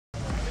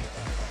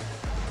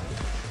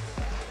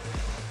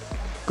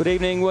Good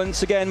evening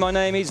once again. My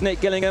name is Nick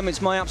Gillingham.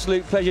 It's my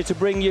absolute pleasure to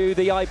bring you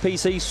the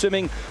IPC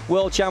Swimming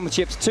World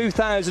Championships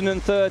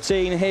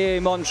 2013 here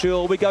in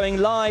Montreal. We're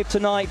going live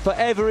tonight for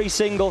every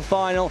single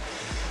final.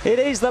 It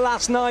is the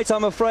last night,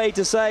 I'm afraid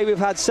to say. We've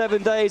had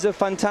 7 days of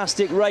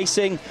fantastic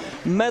racing,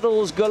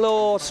 medals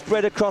galore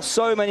spread across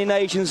so many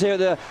nations here at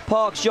the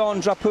Parc Jean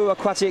Drapeau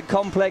Aquatic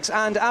Complex.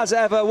 And as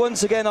ever,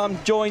 once again,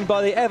 I'm joined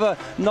by the ever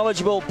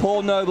knowledgeable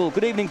Paul Noble.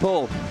 Good evening,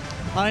 Paul.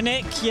 Hi,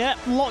 Nick. Yeah,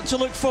 a lot to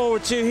look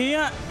forward to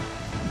here.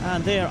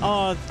 And there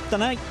are the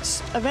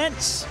night's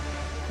events.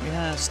 We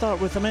start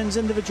with the men's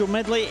individual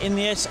medley in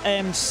the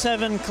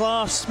SM7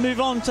 class.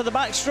 Move on to the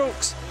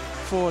backstrokes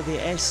for the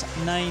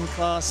S9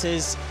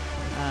 classes.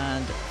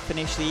 And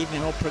finish the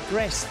evening, or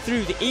progress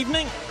through the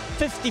evening.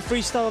 50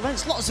 freestyle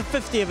events, lots of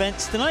 50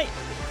 events tonight.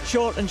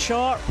 Short and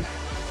sharp.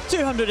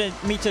 200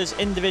 metres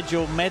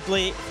individual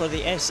medley for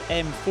the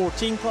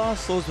SM14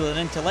 class, those with an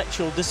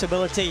intellectual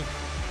disability.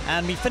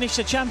 And we finish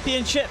the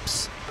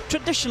championships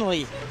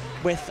traditionally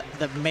with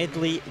the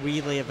medley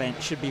relay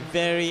event. Should be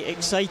very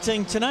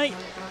exciting tonight.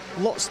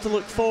 Lots to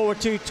look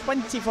forward to.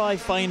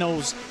 25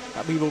 finals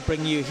that we will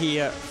bring you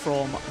here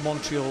from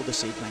Montreal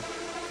this evening.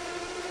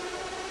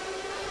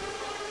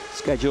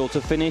 Scheduled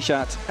to finish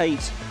at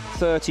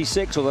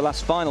 8:36, or the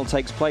last final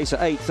takes place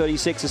at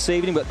 8:36 this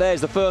evening, but there's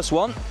the first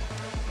one.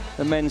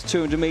 The men's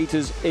 200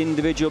 metres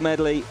individual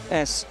medley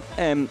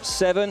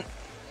SM7.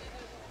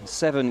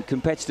 7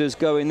 competitors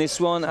go in this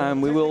one,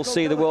 and we will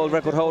see the world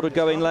record holder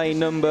go in lane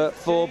number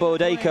 4,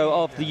 Bodeko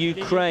of the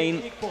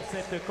Ukraine.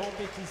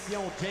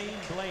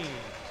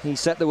 He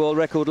set the world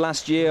record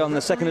last year on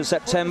the 2nd of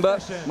September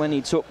when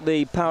he took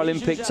the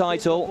Paralympic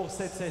title.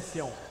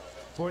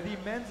 For the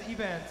men's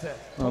event,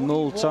 A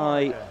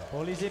multi-world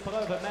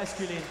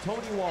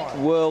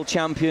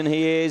champion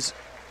he is.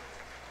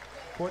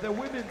 For the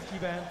women's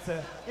event,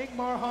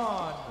 Ingmar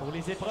Han.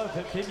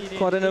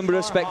 Quite a number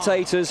of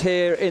spectators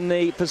here in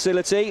the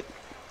facility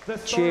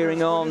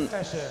cheering on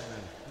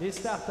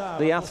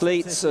the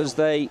athletes as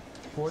they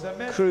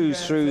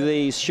cruise through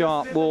these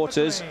sharp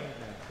waters.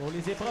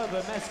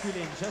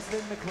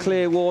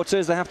 Clear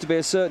waters, they have to be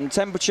a certain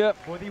temperature.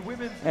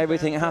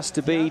 Everything has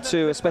to be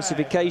to a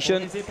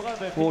specification.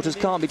 Waters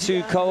can't be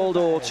too cold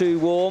or too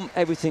warm.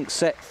 Everything's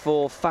set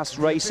for fast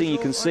racing. You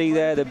can see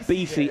there the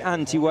beefy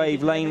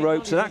anti-wave lane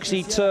ropes that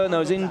actually turn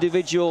those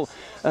individual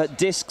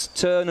discs,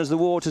 turn as the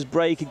waters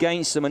break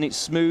against them, and it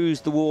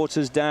smooths the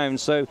waters down.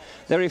 So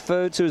they're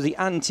referred to as the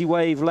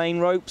anti-wave lane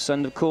ropes,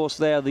 and of course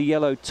they are the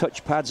yellow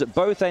touch pads at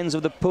both ends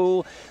of the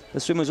pool. The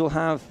swimmers will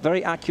have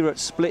very accurate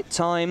split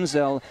times.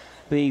 They'll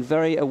be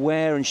very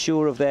aware and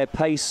sure of their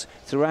pace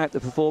throughout the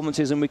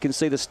performances, and we can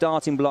see the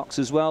starting blocks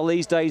as well.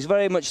 These days,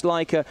 very much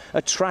like a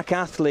track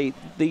athlete,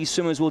 these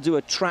swimmers will do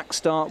a track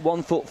start,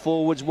 1 foot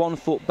forwards, 1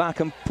 foot back,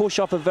 and push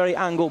off a very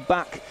angled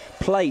back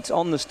plate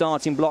on the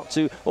starting block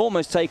to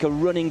almost take a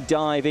running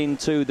dive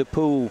into the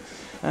pool.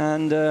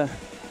 And the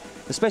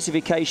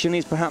specification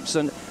is perhaps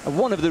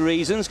one of the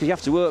reasons, because you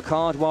have to work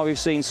hard, why we've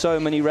seen so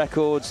many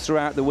records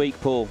throughout the week,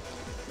 Paul.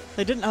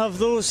 They didn't have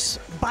those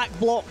back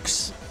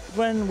blocks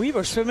when we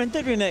were swimming,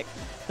 did we, Nick?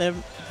 They're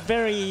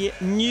very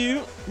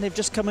new. They've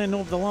just come in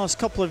over the last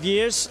couple of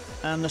years,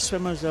 and the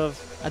swimmers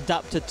have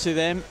adapted to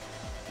them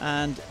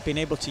and been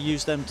able to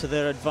use them to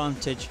their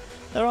advantage.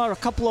 There are a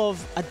couple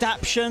of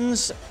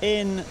adaptations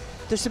in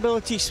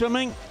disability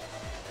swimming.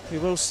 We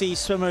will see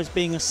swimmers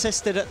being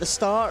assisted at the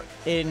start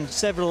in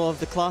several of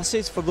the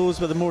classes for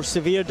those with a more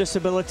severe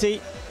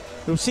disability.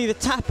 We'll see the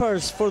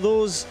tappers for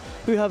those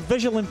who have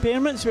visual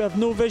impairments, who have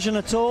no vision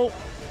at all.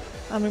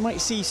 And we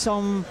might see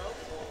some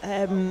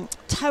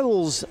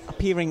towels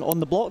appearing on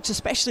the blocks,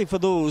 especially for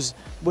those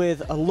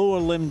with a lower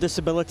limb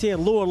disability, a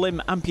lower limb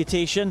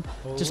amputation.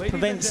 Just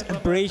prevents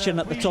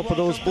abrasion at the top of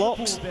those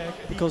blocks,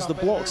 because the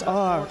blocks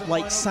are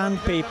like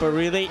sandpaper,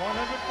 really.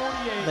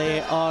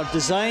 They are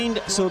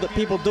designed so that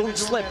people don't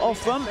slip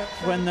off them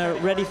when they're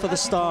ready for the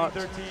start.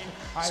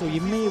 So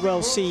you may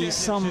well see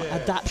some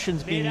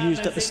adaptations being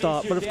used at the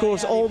start, but of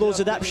course all those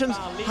adaptations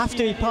have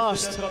to be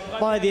passed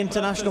by the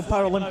International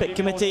Paralympic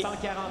Committee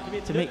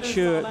to make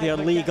sure they are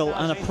legal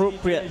and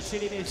appropriate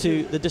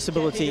to the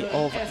disability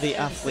of the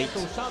athlete.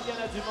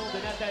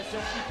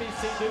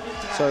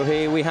 So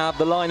here we have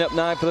the lineup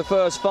now for the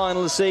first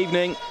final this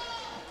evening.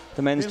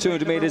 The men's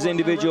 200 metres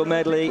individual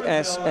medley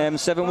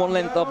SM7, 1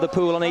 length of the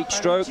pool on each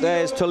stroke.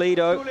 There's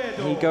Toledo.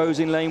 He goes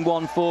in lane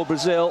 1 for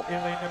Brazil. In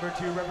lane number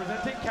 2,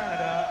 representing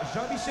Canada,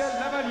 Jean-Michel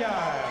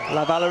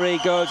Lavalley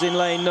goes in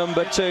lane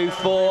number 2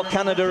 for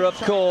Canada, of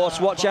course.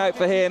 Watch out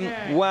for him.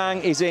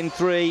 Wang is in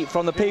 3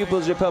 from the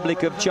People's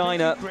Republic of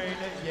China.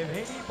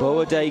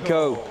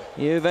 Bodeko.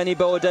 Yevgeny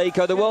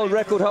Bodeko, the world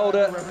record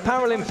holder,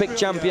 Paralympic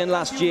champion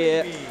last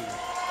year.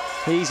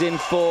 He's in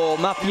 4.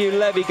 Matthew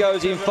Levy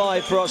goes in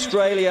 5 for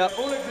Australia.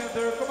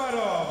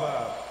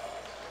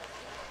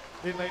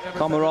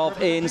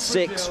 Komarov in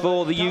 6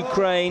 for the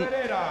Ukraine.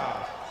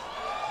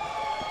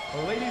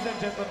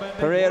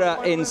 Pereira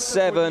in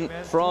 7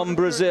 from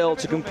Brazil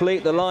to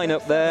complete the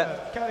lineup there.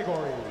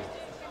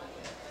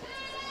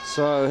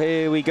 So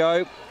here we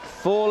go.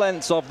 4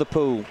 lengths of the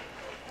pool.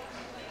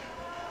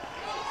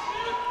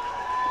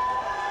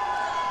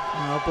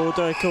 Now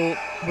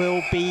Borodajko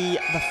will be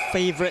the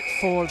favourite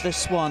for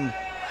this one.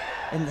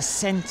 In the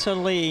centre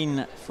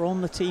lane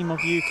from the team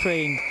of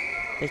Ukraine.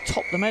 They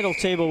top the medal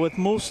table with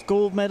most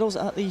gold medals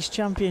at these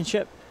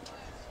championships.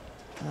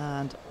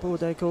 And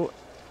Borodajko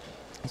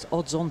is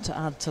odds on to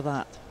add to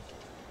that.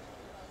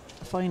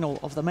 The final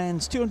of the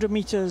men's 200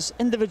 metres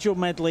individual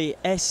medley,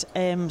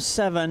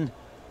 SM7.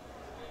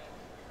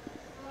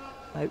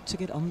 Out to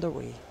get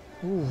underway.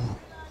 Ooh.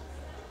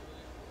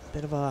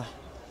 Bit of a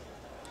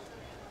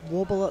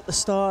wobble at the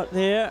start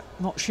there.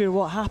 Not sure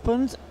what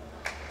happened,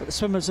 but the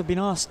swimmers have been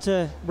asked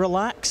to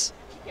relax.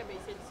 It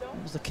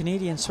was the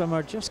Canadian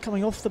swimmer just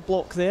coming off the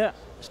block there.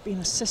 It's been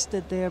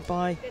assisted there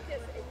by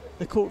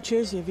the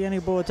coaches, Yevgeny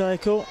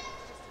Borodajko.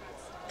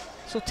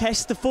 So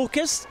test the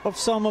focus of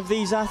some of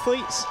these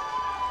athletes.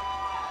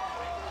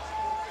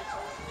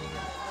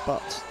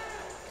 But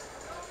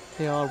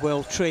they are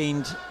well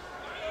trained.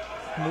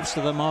 Most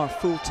of them are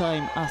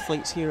full-time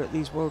athletes here at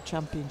these World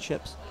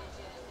Championships.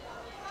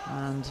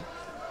 And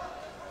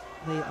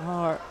they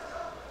are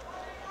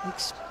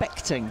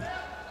expecting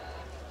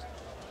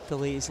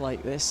delays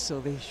like this,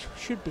 so they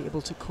should be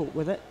able to cope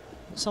with it.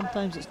 But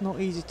sometimes it's not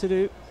easy to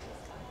do.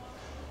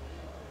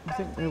 I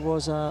think there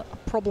was a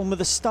problem with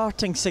the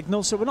starting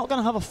signal, so we're not going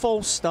to have a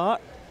false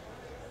start.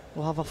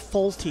 We'll have a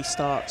faulty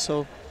start,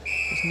 so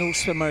there's no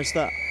swimmers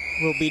that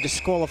will be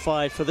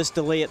disqualified for this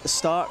delay at the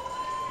start.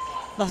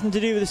 Nothing to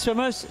do with the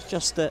swimmers, it's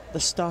just that the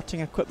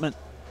starting equipment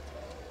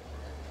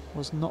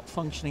was not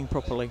functioning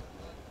properly.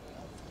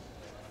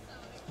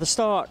 The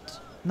start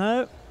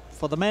now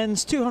for the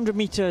men's 200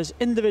 metres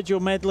individual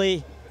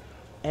medley,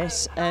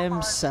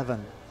 SM7.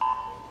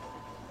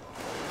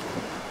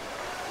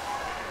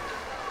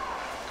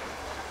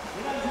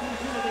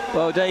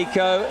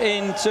 Borodajko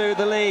into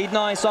the lead.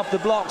 Nice off the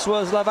blocks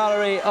was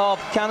Levy of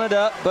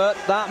Canada, but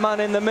that man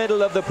in the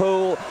middle of the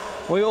pool.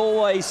 We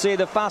always see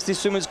the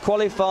fastest swimmers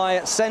qualify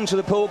at centre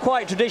of the pool.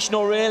 Quite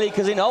traditional really,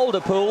 because in older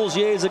pools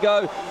years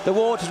ago the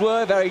waters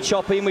were very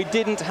choppy and we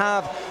didn't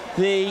have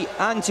the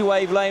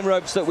anti-wave lane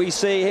ropes that we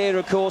see here,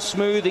 of course,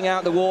 smoothing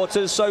out the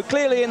waters. So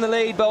clearly in the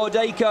lead,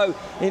 Borodajko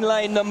in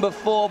lane number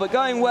 4, but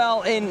going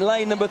well in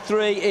lane number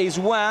 3 is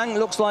Wang.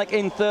 Looks like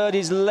in third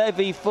is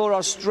Levy for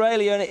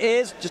Australia, and it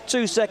is just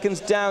 2 seconds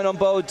down on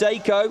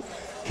Borodajko.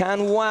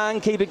 Can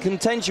Wang keep in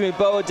contention with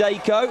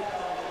Borodajko?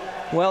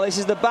 Well, this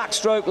is the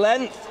backstroke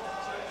length.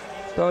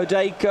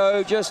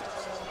 Borodajko just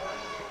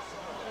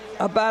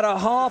about a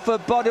half a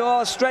body,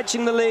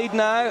 stretching the lead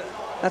now.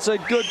 That's a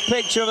good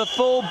picture of a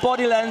full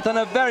body length and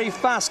a very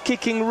fast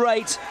kicking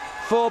rate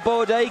for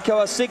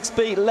Borodajko. A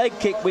 6-beat leg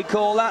kick, we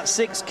call that.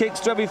 6 kicks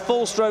to every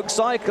full stroke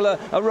cycle,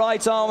 a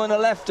right arm and a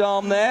left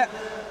arm there.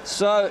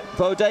 So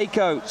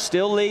Borodajko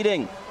still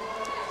leading.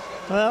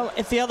 Well,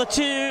 if the other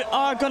two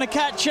are going to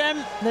catch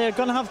him, they're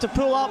going to have to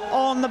pull up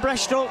on the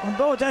breaststroke. And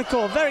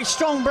Borodajko, a very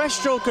strong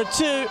breaststroker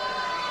too,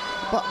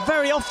 but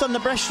very often the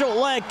breaststroke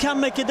leg can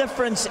make a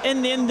difference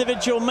in the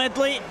individual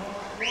medley.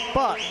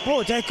 But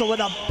Borodajko with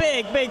a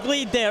big, big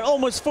lead there,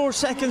 almost 4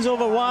 seconds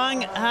over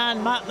Wang,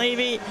 and Matt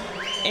Levy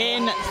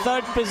in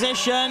third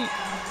position.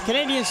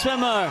 Canadian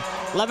swimmer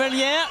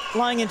Levy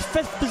lying in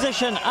 5th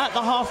position at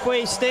the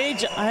halfway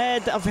stage.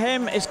 Ahead of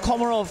him is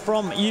Komarov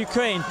from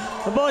Ukraine.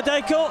 But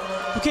Borodajko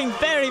looking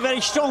very,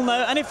 very strong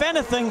now, and if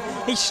anything,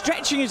 he's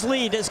stretching his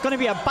lead. It's going to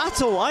be a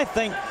battle, I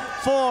think,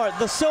 for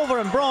the silver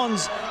and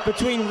bronze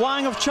between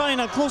Wang of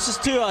China,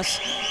 closest to us,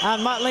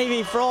 and Matt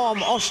Levy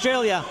from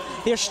Australia.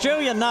 The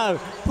Australian now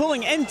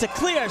pulling into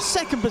clear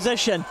 2nd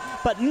position,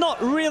 but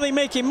not really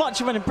making much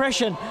of an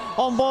impression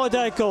on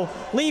Borodajko.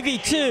 Levy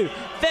too,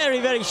 very,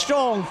 very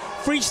strong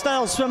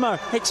freestyle swimmer.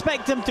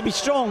 Expect him to be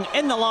strong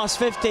in the last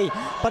 50,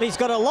 but he's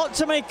got a lot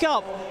to make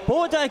up.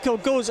 Borodajko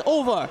goes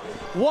over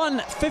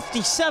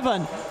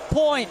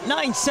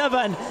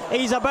 1:57.97.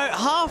 He's about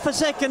half a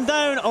second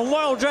down on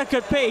world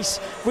record pace.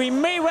 We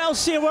may well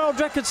see a world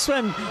record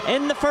swim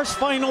in the first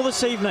final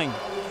this evening.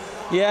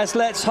 Yes,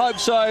 let's hope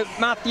so.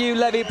 Matthew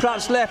Levy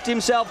perhaps left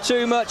himself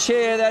too much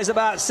here. There's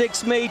about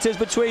 6 metres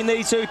between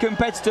these two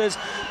competitors.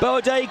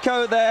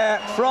 Borodajko there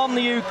from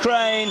the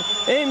Ukraine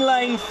in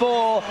lane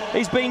 4.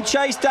 He's been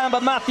chased down by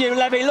Matthew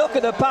Levy. Look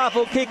at the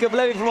powerful kick of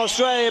Levy from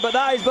Australia, but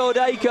that is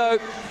Borodajko.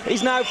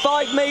 He's now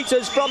 5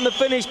 metres from the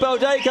finish.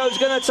 Borodajko is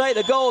going to take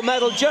the gold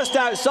medal just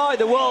outside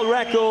the world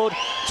record,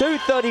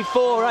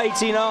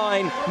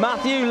 2:34.89.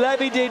 Matthew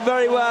Levy did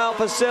very well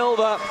for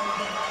silver.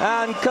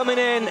 And coming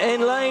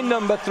in lane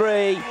number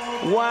 3,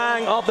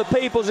 Wang of the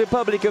People's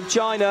Republic of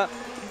China.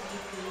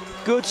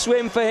 Good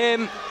swim for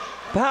him.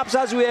 Perhaps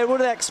as we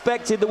would have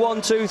expected, the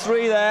 1, 2,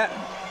 3 there.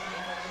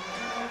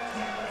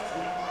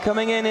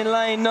 Coming in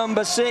lane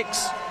number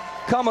 6,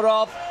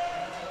 Komarov.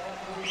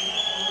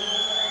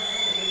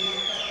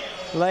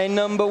 Lane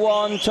number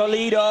 1,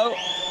 Toledo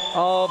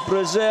of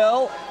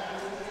Brazil.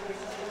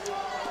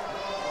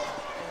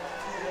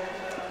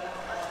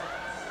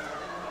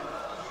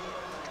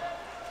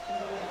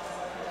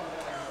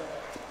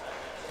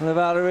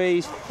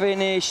 Valerie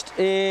finished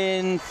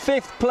in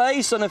 5th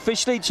place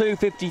unofficially,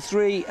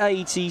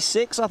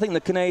 2:53.86. I think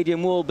the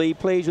Canadian will be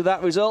pleased with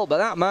that result, but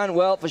that man,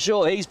 well, for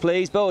sure he's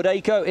pleased.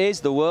 Bohodayko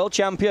is the world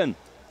champion.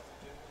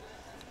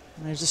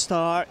 There's the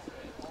start.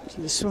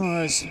 The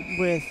swimmers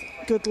with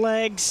good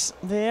legs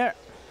there,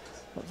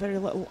 but very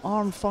little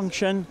arm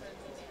function.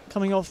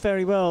 Coming off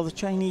very well, the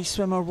Chinese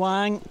swimmer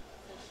Wang.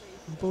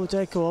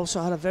 Bohodayko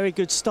also had a very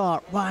good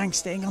start. Wang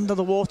staying under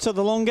the water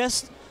the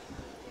longest.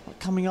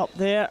 Coming up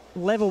there,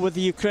 level with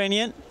the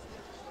Ukrainian.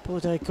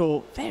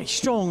 Bohodayko very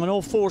strong on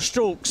all 4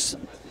 strokes.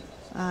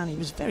 And he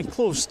was very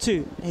close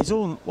to his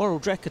own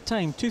world record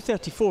time,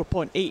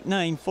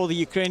 2:34.89 for the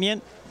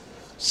Ukrainian.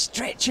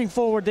 Stretching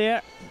forward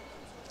there.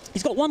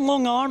 He's got one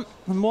long arm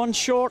and one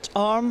short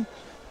arm,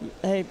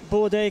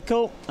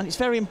 Bohodayko, and it's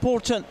very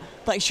important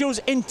that he shows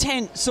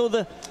intent, so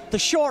the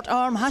short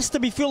arm has to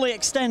be fully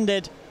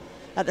extended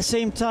at the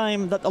same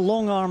time that the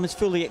long arm is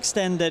fully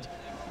extended.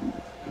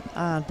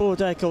 And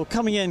Bohodayko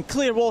coming in,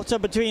 clear water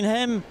between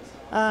him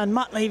and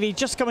Matt Levy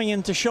just coming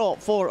into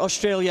shot for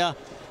Australia.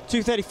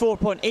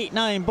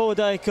 2:34.89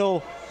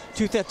 Bohodayko,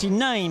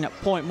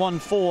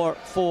 2:39.14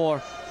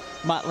 for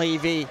Matt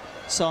Levy.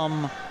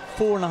 Some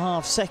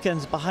 4.5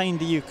 seconds behind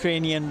the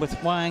Ukrainian, with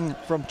Wang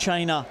from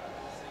China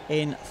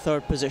in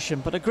 3rd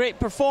position. But a great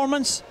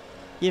performance.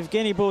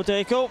 Yevgeny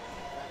Bohodayko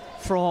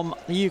from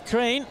the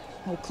Ukraine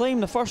will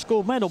claim the first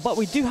gold medal, but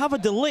we do have a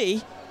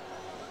delay,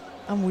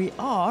 and we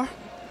are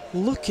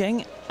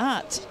looking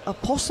at a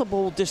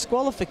possible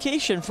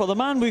disqualification for the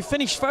man who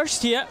finished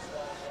first here,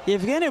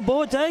 Yevgeny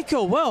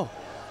Bohodayko. Well,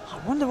 I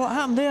wonder what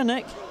happened there,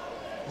 Nick.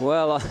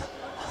 Well,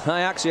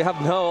 I actually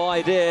have no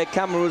idea.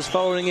 Camera was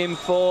following him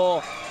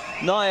for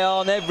nigh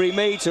on every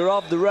metre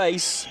of the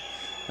race.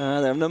 There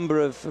are a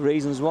number of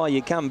reasons why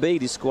you can be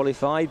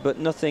disqualified, but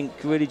nothing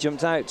really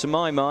jumped out to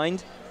my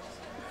mind.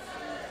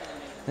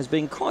 There's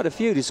been quite a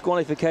few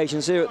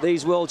disqualifications here at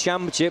these World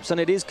Championships, and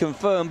it is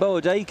confirmed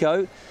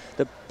Bohodayko,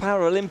 the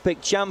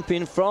Paralympic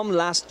champion from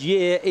last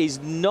year, is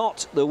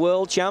not the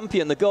world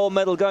champion. The gold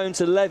medal going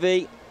to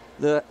Levy,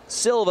 the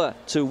silver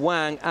to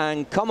Wang,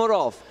 and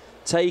Komarov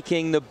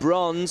taking the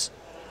bronze.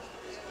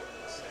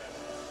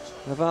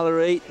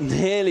 Valerie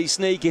nearly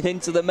sneaking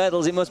into the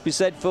medals, it must be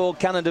said, for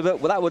Canada,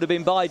 but that would have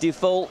been by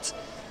default.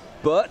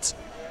 But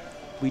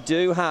we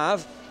do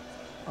have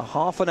a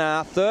half an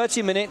hour,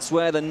 30 minutes,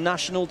 where the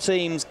national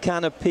teams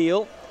can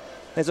appeal.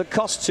 There's a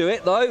cost to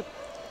it, though.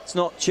 It's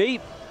not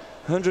cheap.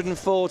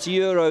 140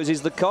 euros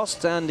is the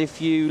cost, and if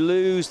you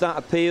lose that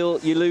appeal,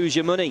 you lose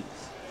your money.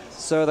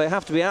 So they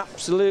have to be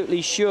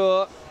absolutely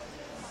sure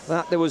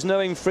that there was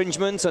no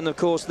infringement, and of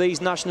course these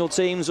national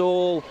teams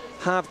all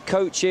have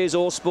coaches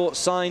or sports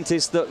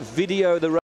scientists that video the